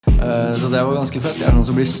Så det var ganske fett. Jeg sånn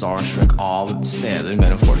som blir starstruck av steder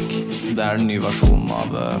mer enn folk. Det den nye versjonen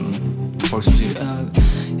av folk som sier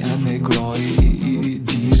jeg mer glad i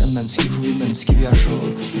dyr enn mennesker, for vi mennesker,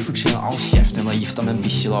 vi fortjener all kjeften din og gifta med en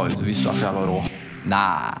bikkje da, hvis du så jævla rå.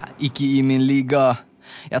 Nei, ikke i min liga.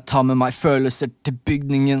 Jeg tar med meg følelser til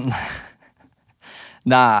bygningen.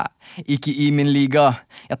 Nei, ikke i min liga.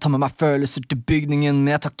 Jeg tar med meg følelser til bygningen,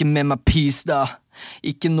 men jeg tar ikke med meg peace da.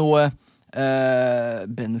 Ikke noe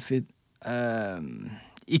benefit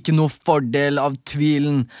ikke noe fordel av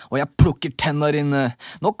tvilen, og jeg plukker tenner inne.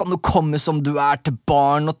 Nå kan du komme som du til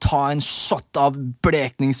barn og ta en shot av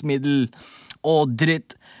blekningsmiddel. Å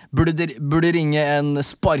dritt, burde ringe en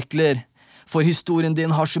sparkler, for historien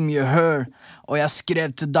din har så mye hør. Og jeg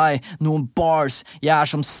skrev til deg noen bars. Jeg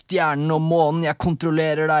som stjernen og månen, jeg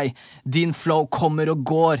kontrollerer deg. Din flow kommer og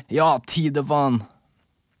går, ja, tidevann.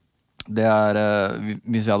 Det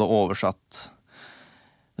hvis jeg hadde oversatt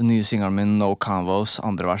den nye singelen min No Convos,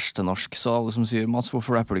 andre vers til norsk. Så alle som sier, Mats,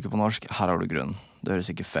 hvorfor rapper du ikke på norsk? Her har du grunn. Det høres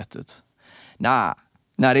ikke fett ut. Nah,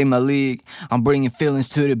 not in my league. I'm bringing feelings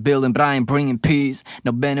to the building, but I ain't bringing peace.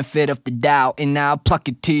 No benefit of the doubt, and now pluck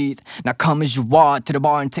your teeth. Now come as you are to the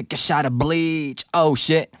bar and take a shot of bleach. Oh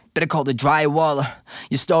shit, better call the drywaller.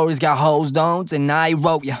 Your stories got hoes, don't, and I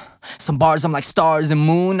wrote ya. Some bars I'm like stars and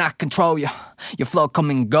moon, I control ya. Your flow come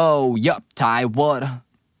and go, yup, Thai water.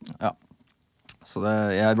 Ja. Så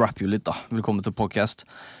jeg rapper jo litt da. Velkommen til podcast,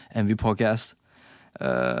 MV Podcast.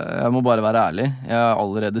 Jeg må bare være ærlig. Jeg har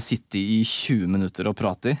allerede sittet i 20 minutter og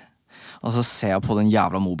pratet. Og så ser jeg på den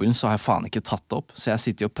jævla mobilen, så har jeg faen ikke tatt det opp. Så jeg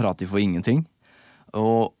sitter og prater for ingenting.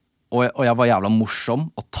 Og jeg var jævla morsom,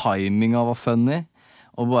 og timinga var funny.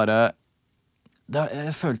 Og bare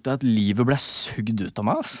jeg følte at livet ble sugd ut av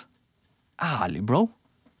meg, ass. Ærlig, bro.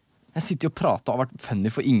 Jeg sitter og prater og har vært funny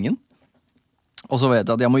for ingen. Og så vet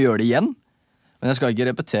jeg at jeg må gjøre det igjen. Men jeg skal ikke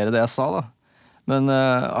repetere det jeg sa da. Men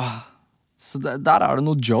så der det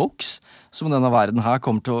noen jokes som denne verden her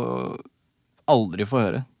kommer til å aldri få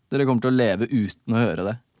høre. Dere kommer til å leve uten å høre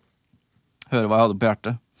det. Høre hva jeg hadde på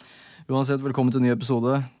hjertet. Uansett, velkommen til en ny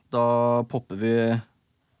episode. Da popper vi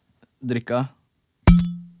drikka.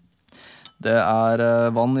 Det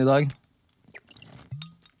vann i dag.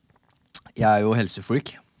 Jeg jo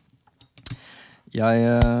helsefreak. Jeg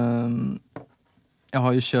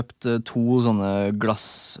har jo kjøpt 2 sånne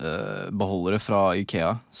glassbeholdere fra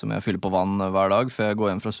Ikea som jeg fyller på vann hver dag før jeg går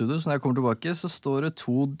hjem fra studio. Så når jeg kommer tilbake så står det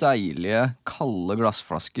 2 deilige, kalde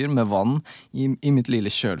glassflasker med vann i mitt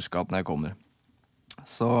lille kjøleskap når jeg kommer.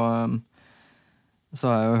 Så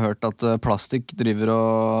har jeg jo hørt at plastikk driver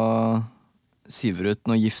og siver ut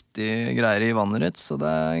noe giftig greier i vannet ditt, så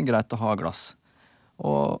det greit å ha glass.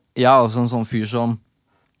 Og jeg også en sånn fyr som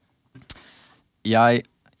jeg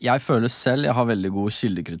føler selv jeg har veldig god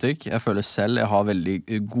kildekritikk. Jeg føler selv jeg har veldig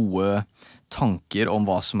gode tanker om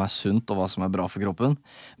hva som sunt og hva som bra for kroppen.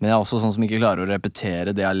 Men jeg også sånn som ikke klarer å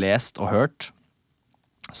repetere det jeg har lest og hørt.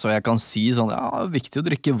 Så jeg kan si sånn, ja, det viktig å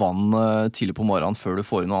drikke vann tidlig på morgenen før du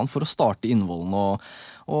får i noe annet, for å starte innvolden og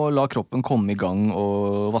la kroppen komme i gang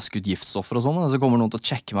og vaske ut giftstoffer og sånn. Og så kommer noen til å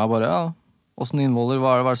sjekke meg bare, ja, hvordan innvolder,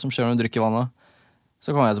 hva det som skjer når du drikker vannet?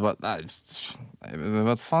 Så kommer jeg så bare, nei,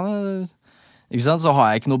 hva faen ikke sant? Så har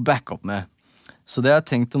jeg ikke noe backup med. Så det jeg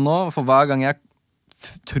tenkte nå, for hver gang jeg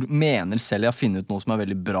mener selv jeg har funnet ut noe som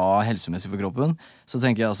veldig bra helsemessig for kroppen, så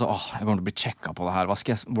tenker jeg altså, jeg kommer til å bli tjekket på det her.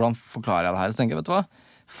 Hvordan forklarer jeg det her? Så tenker jeg, vet du hva?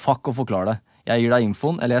 Fuck å forklare det. Jeg gir deg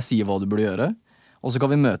infoen, eller jeg sier hva du burde gjøre, og så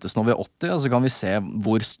kan vi møtes når vi 80, og så kan vi se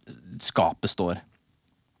hvor skapet står.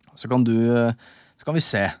 Så kan vi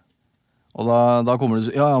se. Og da kommer du,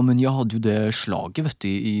 ja, men jeg hadde jo det slaget, vet du,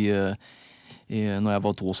 når jeg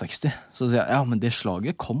var 62. Så sier jeg, ja, men det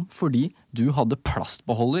slaget kom fordi du hadde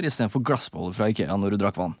plastbeholder i stedet for glassbeholder fra Ikea når du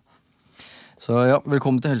drakk vann. Så ja,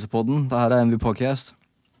 velkommen til Helsepodden. Dette MV Podcast.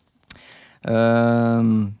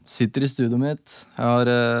 Sitter i studioet mitt. Jeg har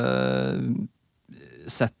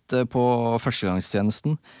sett det på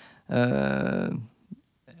førstegangstjenesten.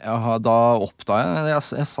 Da oppdaget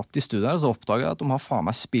jeg satt i studiet her, og så oppdaget jeg at de har faen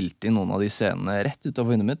meg spilt inn noen av de scenene rett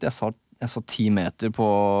utenfor vinduet mitt. Jeg sa 10 meter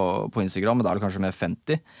på Instagram, men da det kanskje mer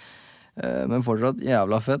 50. Men fortsatt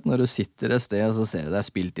jævla fett når du sitter et sted og så ser du deg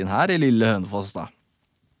spilt inn her i Lille Hønefoss da.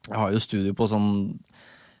 Jeg har jo studio på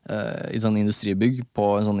i sånn industribygg på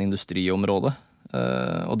en sånn industriområde.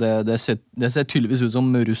 Og det ser tydeligvis ut som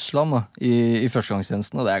Russland da, i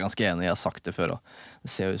førstegangstjenesten, og det ganske enig, jeg har sagt det før.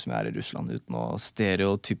 Det ser ut som jeg i Russland uten å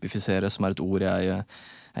stereotypifisere, som et ord jeg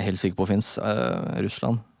helt sikker på finnes,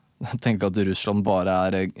 Russland. Tenk at Russland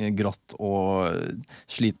bare grått og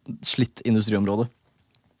slitt industriområde.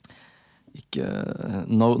 Ikke,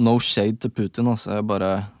 no shade til Putin, altså.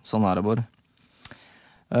 Sånn det bare.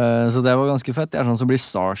 Så det var ganske fett. Jeg sånn som blir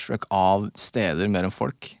starstruck av steder mer enn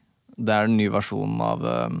folk. Det den nye versjonen av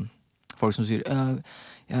folk som sier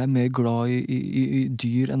jeg mer glad i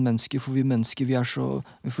dyr enn mennesker, for vi mennesker,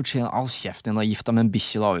 vi fortjener all kjeften din og gift deg med en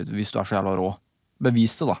bikkje da, hvis du så jævla rå.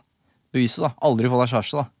 Bevis det da. Aldri få deg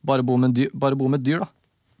kjæreste da. Bare bo med et dyr da.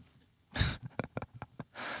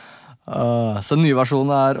 Så den nye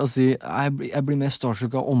versjonen å si jeg blir mer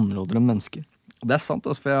starstruck av områder enn mennesker. Det sant,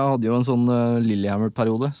 altså, for jeg hadde jo en sånn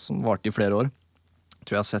Lillehammer-periode som varte i flere år. Jeg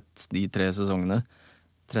tror jeg har sett de 3 sesongene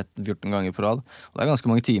 13-14 ganger på rad. Og det ganske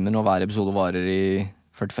mange timer når hver episode varer i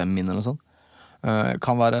 45 min eller noe sånt.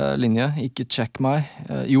 Kan være linje, ikke check meg.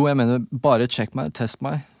 Jo, jeg mener bare check meg, test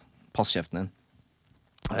meg. Pass kjeften din.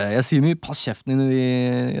 Jeg sier mye pass kjeften din i de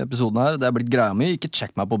episodene her. Det blitt greia mi, ikke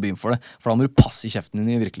check meg på byen for det. For da må du passe kjeften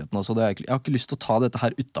din i virkeligheten også. Jeg har ikke lyst til å ta dette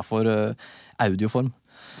her utenfor audioform.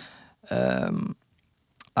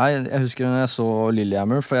 Nei, jeg husker når jeg så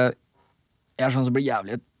Lillehammer, for jeg sånn som blir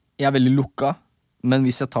jævlig. Jeg veldig lukka, men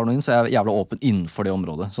hvis jeg tar noe inn, så jeg jævlig åpen innenfor det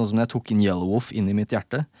området. Sånn som når jeg tok inn Yellow Wolf inn i mitt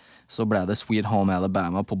hjerte, så ble det Sweet Home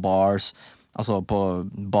Alabama på bars, altså på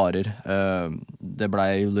barer. Det ble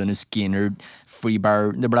Lynyrd Skynyrd, Free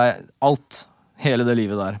Bar, det ble alt, hele det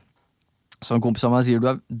livet der. Så en kompis av meg sier,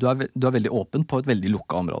 du er veldig åpen på et veldig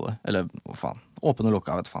lukka område. Eller, hva faen, åpen og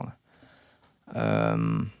lukka, vet faen.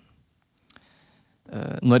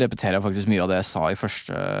 Nå repeterer jeg faktisk mye av det jeg sa i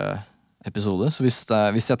første episode, så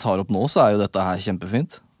hvis jeg tar opp nå, så jo dette her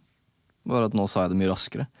kjempefint. Bare at nå sa jeg det mye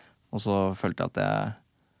raskere, og så følte jeg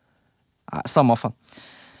at samme faen.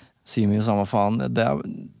 Sier mye samme faen.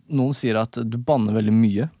 Noen sier at du banner veldig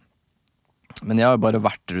mye, men jeg har bare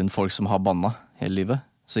vært rundt folk som har banna hele livet,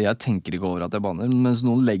 så jeg tenker ikke over at jeg banner, mens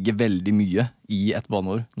noen legger veldig mye i et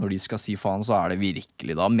banneord. Når de skal si faen, så det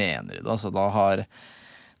virkelig, da mener de det. Altså, da har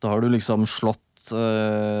du liksom slått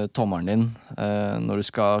tommeren din når du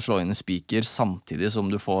skal slå inn en speaker, samtidig som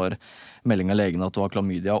du får melding av legen at du har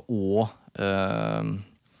klamydia, og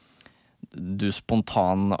du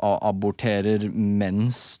spontan aborterer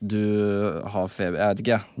mens du har feber. Jeg vet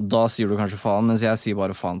ikke, da sier du kanskje faen, mens jeg sier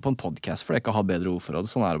bare faen på en podcast, for jeg ikke har bedre ordforråd.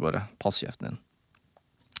 Sånn det bare. Pass kjeften din.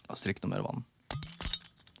 Og strikk noe mer vann.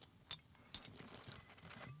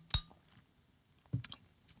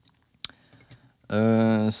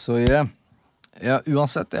 Så ja,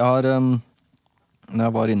 uansett, jeg har når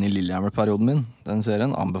jeg var inne i Lillehammer-perioden min, den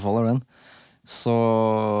serien, anbefaler den, så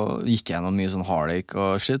gikk jeg gjennom mye sånn heartache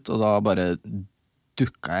og shit, og da bare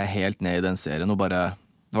dukket jeg helt ned i den serien, og bare,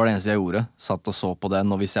 det var det eneste jeg gjorde, satt og så på den,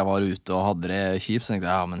 og hvis jeg var ute og hadde det kjipt, så tenkte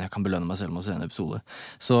jeg, ja, men jeg kan belønne meg selv med å se en episode.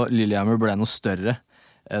 Så Lillehammer ble noe større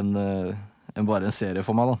enn bare en serie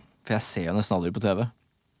for meg da, for jeg ser jo nesten aldri på TV.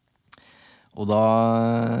 Så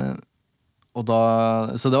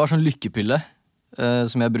det var sånn lykkepille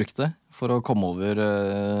som jeg brukte for å komme over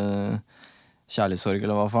kjærlighetssorg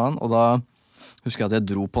eller hva faen. Og da husker jeg at jeg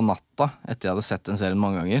dro på natta, etter jeg hadde sett den serien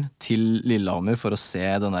mange ganger, til Lillehammer for å se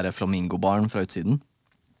den der flamingobaren fra utsiden.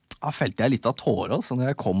 Da felte jeg litt av tårer altså,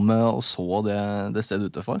 når jeg kom og så det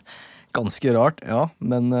stedet utenfor. Ganske rart, ja,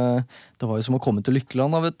 men det var jo som å komme til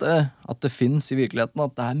Lykkeland, da, vet du. At det finnes i virkeligheten,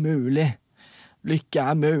 at det mulig.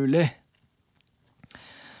 Lykke mulig.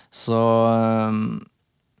 Så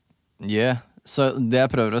Så det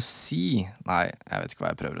jeg prøver å si, nei, jeg vet ikke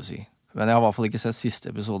hva jeg prøver å si, men jeg har i hvert fall ikke sett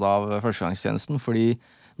siste episode av Førstegangstjenesten, fordi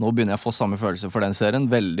nå begynner jeg å få samme følelse for den serien.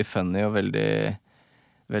 Veldig funny og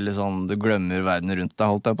veldig sånn, du glemmer verden rundt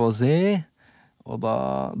deg, holdt jeg på å si. Og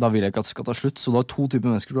da vil jeg ikke at det skal ta slutt. Så du har 2 typer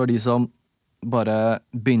mennesker. Du har de som bare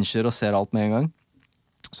binger og ser alt med en gang.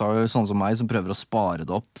 Så har du sånne som meg som prøver å spare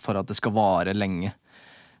det opp for at det skal vare lenge.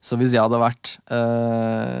 Så hvis jeg hadde vært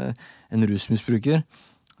en rusmisbruker,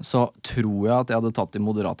 så tror jeg at jeg hadde tatt i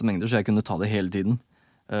moderate mengder, så jeg kunne ta det hele tiden.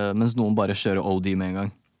 Mens noen bare kjører OD med en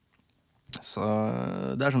gang. Så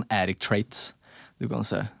det sånn addict traits du kan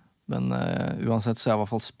se. Men uansett så har jeg i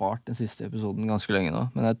hvert fall spart den siste episoden ganske lenge nå.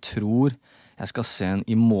 Men jeg tror jeg skal se den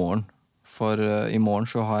i morgen. For i morgen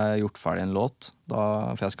så har jeg gjort ferdig en låt,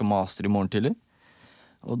 for jeg skal master i morgen tidlig.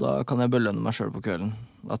 Og da kan jeg belønne meg selv på kvelden.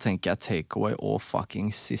 Da tenker jeg takeaway og fucking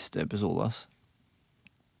siste episode, ass.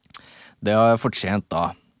 Det har jeg fortjent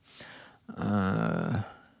da.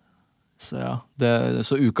 Så ja,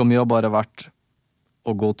 så uka mi har bare vært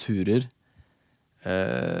å gå turer,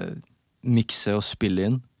 mikse og spille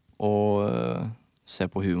inn, og se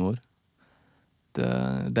på humor.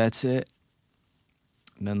 That's it.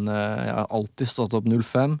 Men jeg har alltid stått opp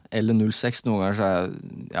 05 eller 06. Noen ganger så har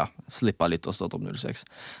jeg slippet litt og stått opp 06.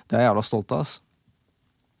 Det er jeg jævla stolt av, ass.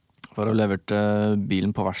 For å ha levert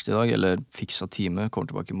bilen på verksted i dag, eller fiksa time,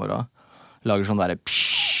 kommer tilbake i morgen. Lager sånn der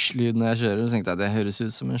lyd når jeg kjører. Så tenkte jeg det høres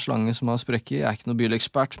ut som en slange som har sprekket. Jeg er ikke noe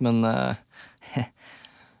bilekspert, men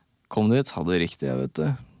kom dit, hadde riktig, jeg vet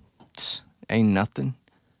det. Ain't nothing.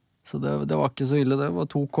 Så det var ikke så ille, det var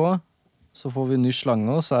 2K. Så får vi en ny slange,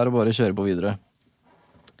 og så det bare å kjøre på videre.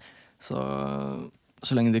 Så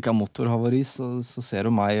lenge det ikke motorhavari, så ser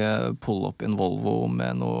du meg pulle opp i en Volvo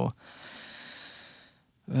med noe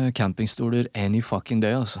campingstoler any fucking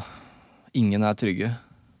day, altså. Ingen trygge.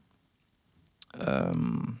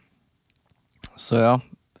 Så ja,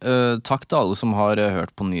 takk til alle som har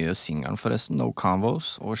hørt på nye singelen forresten, No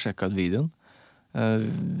Convos, og sjekket ut videoen.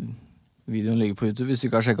 Videoen ligger på YouTube hvis du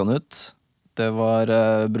ikke har sjekket den ut. Det var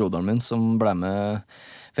broderen min som ble med,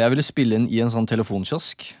 for jeg ville spille inn i en sånn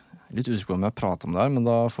telefonkiosk. Litt usikker om jeg prater om det her, men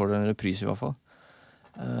da får det en reprise i hvert fall.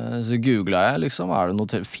 Så googlet jeg liksom,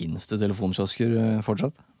 finnes det telefonkiosker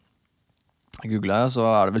fortsatt? Googlet jeg, så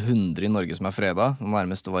det vel 100 i Norge som fredag, og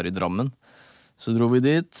nærmeste var i Drammen. Så dro vi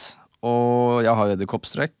dit, og jeg har jo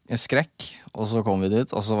edderkoppskrekk, og så kom vi dit,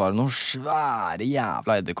 og så var det noen svære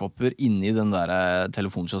jævla edderkopper inni den der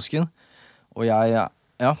telefonkiosken. Og jeg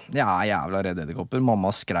jævla redd edderkopper.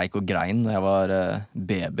 Mamma skreik og grein når jeg var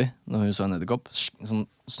baby, når hun så en edderkopp.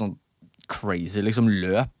 Sånn crazy, liksom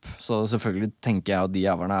løp. Så selvfølgelig tenker jeg at de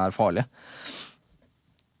jævlene farlige.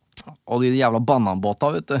 Og de jævla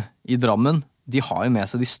bananbåta, vet du, i Drammen, de har jo med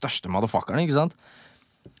seg de største motherfuckerne, ikke sant?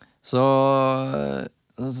 Så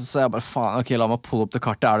jeg bare, faen, ok, la meg pulle opp det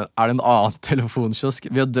kartet. Det en annen telefonkiosk?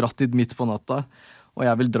 Vi har dratt dit midt på natta, og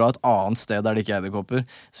jeg vil dra et annet sted der det ikke edderkopper.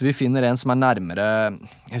 Så vi finner en som nærmere,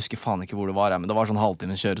 jeg husker faen ikke hvor det var, men det var sånn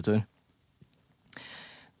halvtimes kjøretur.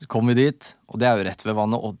 Så kom vi dit, og det jo rett ved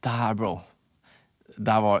vannet, og der, bro,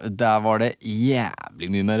 der var det jævlig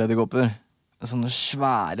mye mer edderkopper. Sånne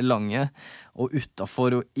svære, lange, og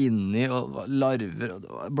utenfor og inni, og larver, og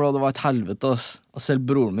det var et helvete, ass. Og selv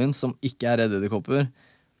broren min, som ikke redd edderkopper,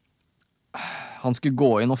 han skulle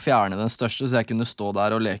gå inn og fjerne den største, så jeg kunne stå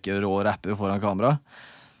der og leke rå rapper foran kamera.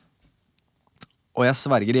 Og jeg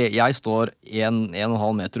sverger, jeg står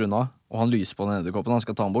 1,5 meter unna, og han lyser på den edderkoppen, han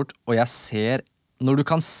skal ta den bort, og jeg ser, når du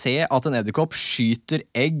kan se at en edderkopp skyter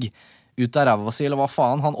egg ut av ræva si, eller hva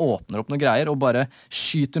faen, han åpner opp noen greier, og bare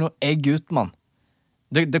skyter noe egg ut, mann.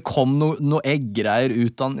 Det kom noe eggreier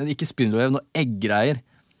ut av, ikke spindelvev, noe eggreier.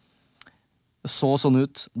 Det så sånn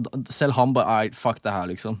ut, selv han bare, fuck det her,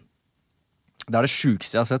 liksom. Det det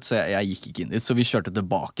sjukeste jeg har sett, så jeg gikk ikke inn dit. Så vi kjørte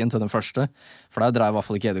tilbake til den første, for der drev I hvert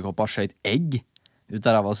fall ikke edderkoppa skjøt egg ut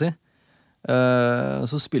av ræva si.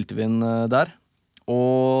 Så spilte vi inn der,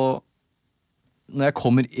 og når jeg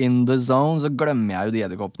kommer in the zone, så glemmer jeg jo de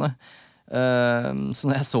edderkoppene. Så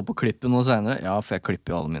når jeg så på klippen noe senere, ja, for jeg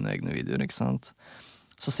klipper jo alle mine egne videoer, ikke sant?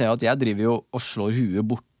 Så ser jeg at jeg driver jo og slår huet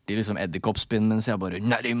borti liksom edderkoppspinn, mens jeg bare,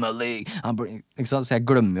 not in my leg, ikke sant? Så jeg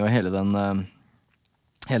glemmer jo hele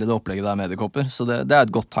det opplegget der med edderkopper. Så det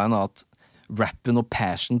et godt tegn at rappen og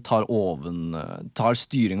passion tar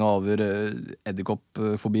styringen over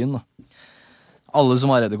edderkoppfobien, da. Alle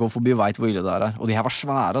som har edderkoppfobi vet hvor ille det og de her var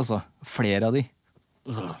svære, altså. Flere av de.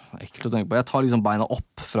 Ekkelt å tenke på. Jeg tar liksom beina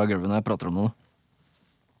opp fra gulvet når jeg prater om noe.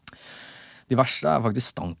 De verste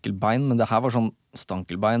faktisk stankelbein, men det her var sånn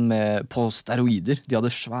stankelbein på steroider. De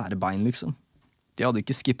hadde svære bein, liksom. De hadde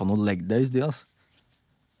ikke skippet noen leg days, de, altså.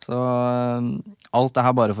 Så alt det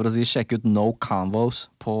her bare for å si, sjekk ut No Convos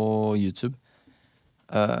på YouTube.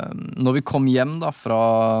 Når vi kom hjem da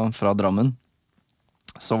fra Drammen,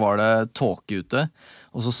 så var det tåke ute,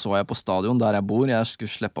 og så jeg på stadion der jeg bor. Jeg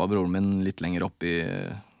skulle slippe av broren min litt lenger opp i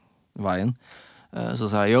veien. Så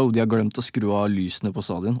sa jeg, yo, de har glemt å skru av lysene på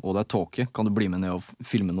stadion, og det tåke. Kan du bli med ned og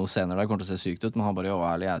filme noe senere? Det kommer til å se sykt ut, men han bare, jo,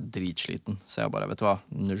 ærlig, jeg dritsliten. Så jeg bare, vet du hva,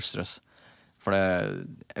 null stress. For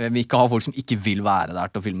jeg vil ikke ha folk som ikke vil være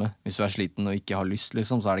der til å filme. Hvis du sliten og ikke har lyst,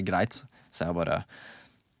 liksom, så det greit. Så jeg bare,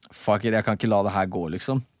 fuck it, jeg kan ikke la det her gå,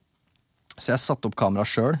 liksom. Så jeg satte opp kamera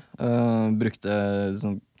selv, brukte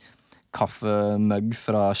sånn kaffemøgg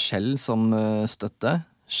fra Shell som støtte.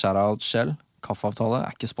 Shoutout Shell, kaffeavtale.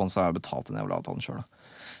 Jeg ikke sponset, jeg har betalt den jævla avtalen selv. Da.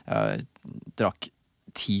 Jeg drakk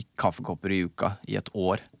 10 kaffekopper i uka i et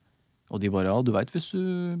år. Og de bare, ja, du vet, hvis du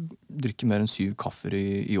drikker mer enn 7 kaffer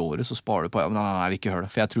i året, så sparer du på. Ja, men nei, jeg vil ikke høre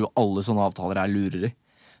det, for jeg tror alle sånne avtaler lureri.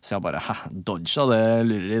 Så jeg bare, dodget det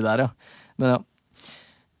lureri der, ja. Men ja.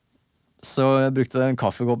 Så jeg brukte den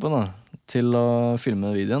kaffekoppen da, til å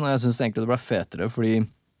filme videoen, og jeg synes egentlig det ble fetere, fordi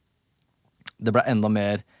det ble enda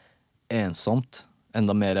mer ensomt,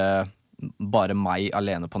 enda mer bare meg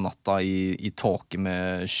alene på natta i tåke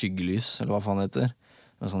med skyggelys, eller hva faen det heter,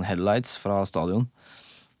 med sånne headlights fra stadion,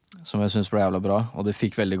 som jeg synes ble jævla bra, og det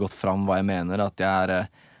fikk veldig godt fram hva jeg mener, at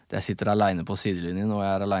jeg sitter alene på sidelinjen, og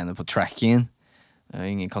jeg alene på trackingen,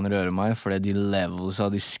 Ingen kan røre meg, for de levels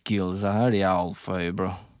av de skillsa her, de alt for høye,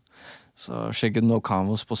 bro. Så sjekk ut No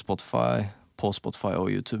Convos på Spotify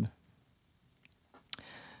og YouTube.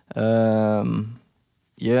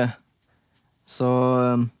 Yeah. Så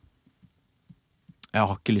jeg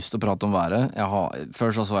har ikke lyst til å prate om været.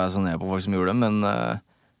 Først så jeg så ned på folk som gjorde det, men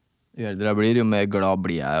jo eldre jeg blir, jo mer glad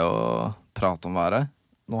blir jeg å prate om været.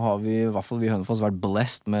 Nå har vi, i hvert fall vi i Hønefoss, vært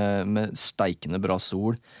blessed med steikende bra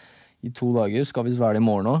sol i 2 dager. Skal visst være det i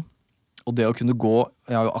morgen også. Og det å kunne gå,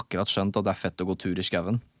 jeg har jo akkurat skjønt at det er fett å gå tur i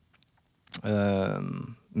skauen.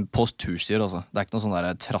 På turstier, altså. Det er ikke noe sånn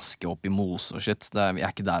der traske opp i mose og shit. Vi er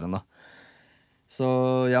ikke der ennå. Så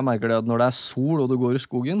jeg merker det at når det er sol og du går i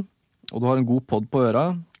skogen, og du har en god podd på øra,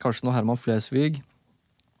 kanskje noe Herman Flesvig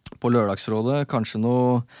på Lørdagsrådet, kanskje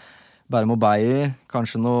noe Bærum og Beyer,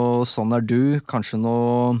 kanskje noe Sånn er du, kanskje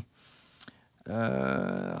noe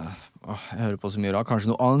jeg hører på så mye rart,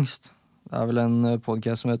 kanskje noe Angst. Det er vel en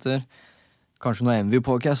podcast som heter kanskje noe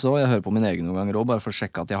Envy-podcast også. Jeg hører på min egen noen ganger også, bare for å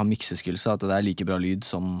sjekke at jeg har mikseskills, at det er like bra lyd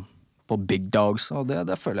som på Big Dogs, og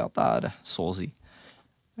det føler jeg at det er så å si.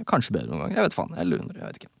 Kanskje bedre noen ganger, jeg vet faen, eller under, jeg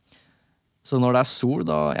vet ikke. Så når det er sol,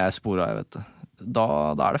 da jeg sporer, jeg vet det. Da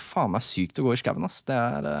er det faen meg sykt å gå i skauen, ass. Det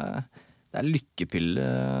er lykkepille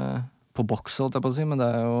på boks, holdt jeg på å si, men det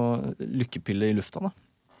er jo lykkepille i lufta, da.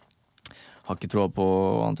 Har ikke troa på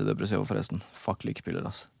antidepressiva forresten. Fuck lykkepiller,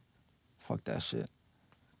 ass. Fuck det shit.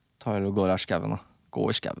 Ta og gå i skauen, da. Gå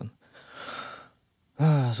i skauen.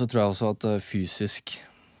 Så tror jeg også at fysisk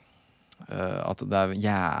at det er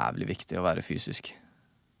jævlig viktig å være fysisk.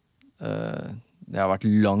 Jeg har vært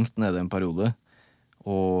langt nede en periode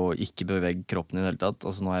og ikke beveget kroppen i det hele tatt.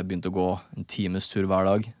 Altså nå har jeg begynt å gå en times tur hver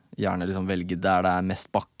dag. Gjerne liksom velge der det er mest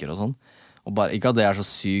bakker og sånn. Og bare, ikke at det er så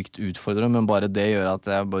sykt utfordrende, men bare det gjør at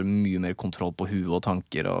jeg har bare mye mer kontroll på huet og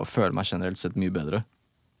tanker og føler meg generelt sett mye bedre.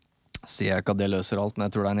 Sier jeg ikke at det løser alt, men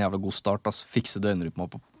jeg tror det er en jævla god start. Altså. Fikse døgnrytmen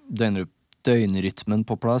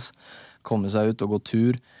på plass, komme seg ut og gå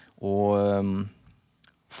tur og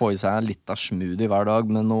få i seg litt av smoothie hver dag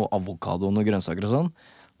med noe avokado og noe grønnsaker og sånn,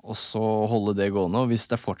 og så holde det gående, og hvis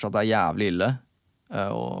det fortsatt er jævlig ille,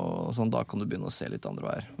 og sånn, da kan du begynne å se litt andre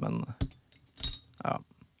veier, men ja.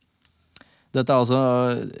 Dette er altså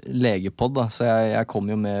legepodd, da, så jeg kommer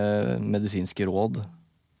jo med medisinske råd.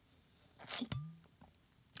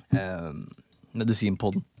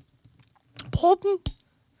 Medisinpodden. Podden!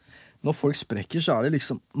 Når folk sprekker, så er det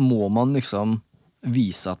liksom, må man liksom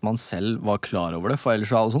vise at man selv var klar over det, for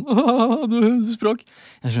ellers er alle sånn du språk.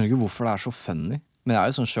 Jeg skjønner ikke hvorfor det er så funny, men jeg er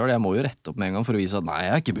jo sånn selv, jeg må jo rette opp med en gang for å vise at nei,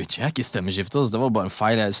 jeg er ikke bitch, jeg er ikke stemmeskiftet, altså. Det var bare en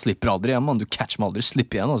feil, jeg slipper aldri igjen, man. Du catcher meg aldri,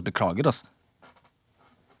 slipper igjen, altså. Beklager, altså.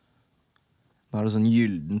 Nå er det sånn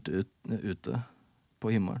gyldent ute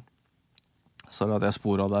på himmelen. Sorry at jeg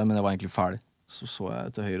sporet av deg, men jeg var egentlig ferdig. Så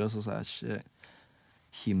jeg til høyre, så sa jeg ikke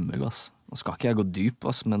himmel, ass. Nå skal ikke jeg gå dyp,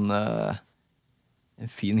 ass, men en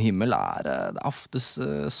fin himmel det er oftest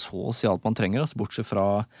så å si alt man trenger, altså, bortsett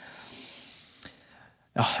fra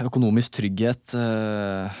ja, økonomisk trygghet,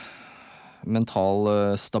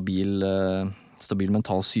 stabil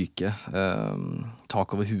mental syke, tak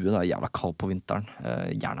over huet, det er jævla kaldt på vinteren,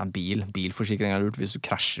 gjerne en bilforsikring er lurt hvis du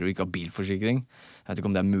krasjer og ikke har bilforsikring. Jeg vet ikke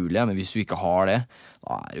om det er mulig, men hvis du ikke har det,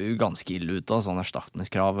 da er du ganske ille ute, sånn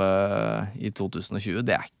erstatningskrav i 2020,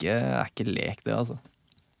 det er ikke lek det, altså.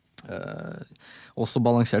 Også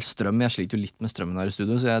balansert strøm. Jeg sliter jo litt med strømmen her i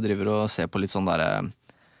studio, så jeg driver og ser på litt sånn der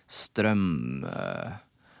strøm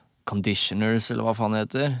conditioners, eller hva faen det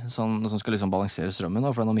heter, som skal liksom balansere strømmen,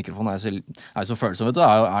 da, for denne mikrofonen er så følsom, vet du.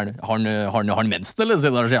 Har den mensen, eller? Så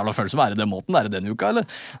det er så jævla følsom, er det den måten? Er det den uka, eller?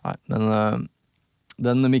 Nei, men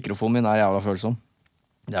den mikrofonen min er jævla følsom.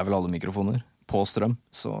 Det er vel alle mikrofoner på strøm,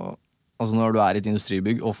 så altså når du er i et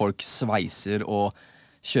industribygg, og folk sveiser og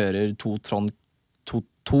kjører 2 tonn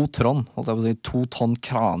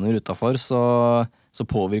kraner utenfor, så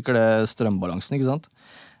påvirker det strømbalansen, ikke sant?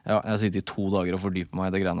 Ja, jeg sitter i 2 dager og fordyper meg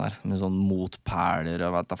i det greiene her, med sånn motperler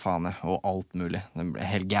og vet da faen jeg, og alt mulig. Det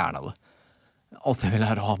ble helt gærne av det. Alt jeg vil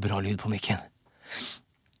er å ha bra lyd på mikken.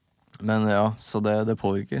 Men ja, så det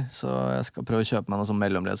påvirker, så jeg skal prøve å kjøpe meg noe sånn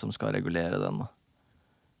mellomledd som skal regulere den, da.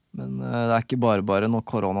 Men det er ikke bare når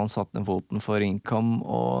koronaen satt ned foten for income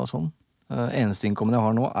og sånn. Eneste incomen jeg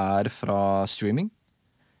har nå er fra streaming.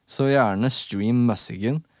 Så gjerne stream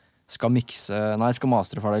musikken. Skal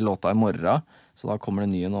mastre ferdig låta i morgen, så da kommer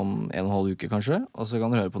det nye om 1,5 uke kanskje. Og så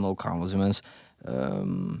kan du høre på No Convos mens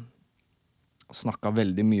snakket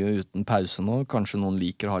veldig mye uten pause nå. Kanskje noen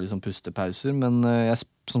liker å ha liksom pustepauser, men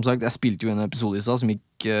som sagt, jeg spilte jo en episode i stad som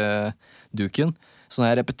gikk duken. Så nå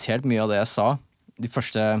har jeg repetert mye av det jeg sa de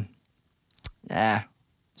første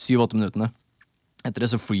 7-8 minuttene. Etter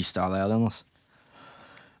det så freestyler jeg den, altså.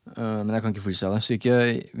 Men jeg kan ikke freestyle. Så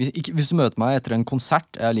hvis du møter meg etter en konsert.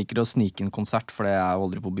 Jeg liker å snike en konsert, for jeg er jo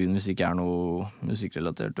aldri på byen hvis det ikke er noe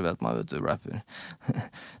musikkrelatert. Du vet meg, vet du, rapper.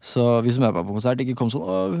 Så hvis du møter meg på konsert, ikke kom sånn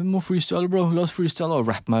vi må freestyle, bro, la oss freestyle, og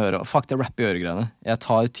rapp meg i øret. Fuck det rapp i øregreiene. Jeg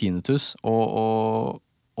tar tinnitus og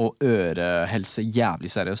ørehelse jævlig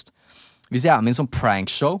seriøst. Hvis jeg er med i en sånn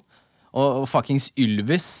prankshow, og fuckings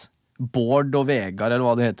Ylvis, Bård og Vegard, eller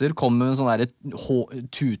hva det heter, kommer med en sånn der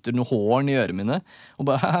tuter noe horn i ørene mine, og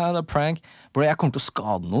bare, haha, det er prank. Bro, jeg kommer til å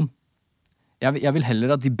skade noen. Jeg vil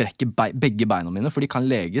heller at de brekker begge beina mine, for de kan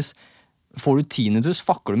leges. Får du tinnitus,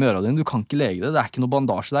 fucker du med ørene dine, du kan ikke lege det, det er ikke noe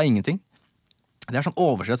bandasje, det er ingenting. Det er sånn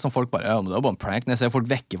oversett som folk bare, ja, men det er bare en prank, når jeg ser folk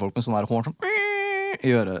vekke folk med sånn der horn, sånn,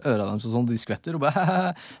 i øret dem, sånn, de skvetter, og bare,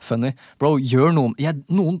 haha, funny. Bro, gjør noen,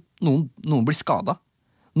 noen blir skadet.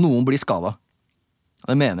 Noen blir skadet.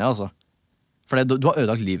 Det mener jeg altså. For du har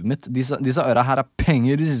ødelagt livet mitt. Disse øra her er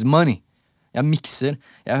penger, this is money. Jeg mikser,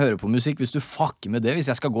 jeg hører på musikk. Hvis du fucker med det, hvis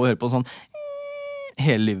jeg skal gå og høre på sånn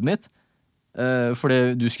hele livet mitt,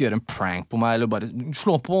 fordi du skal gjøre en prank på meg, eller bare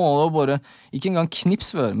slå på og bare, ikke engang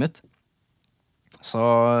knips ved øret mitt. Så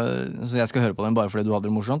jeg skal høre på den bare fordi du hadde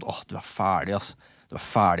det morsomt. Du er ferdig, ass. Du er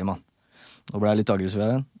ferdig, mann. Nå ble jeg litt aggressiv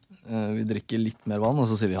igjen. Vi drikker litt mer vann, og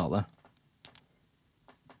så sier vi ha det.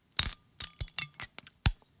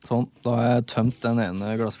 Sånn, da har jeg tømt den ene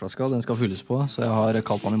glassflaska, den skal fylles på, så jeg har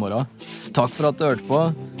kaldt vann i morgen. Takk for at du hørte på.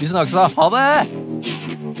 Vi snakkes da, ha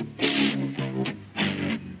det!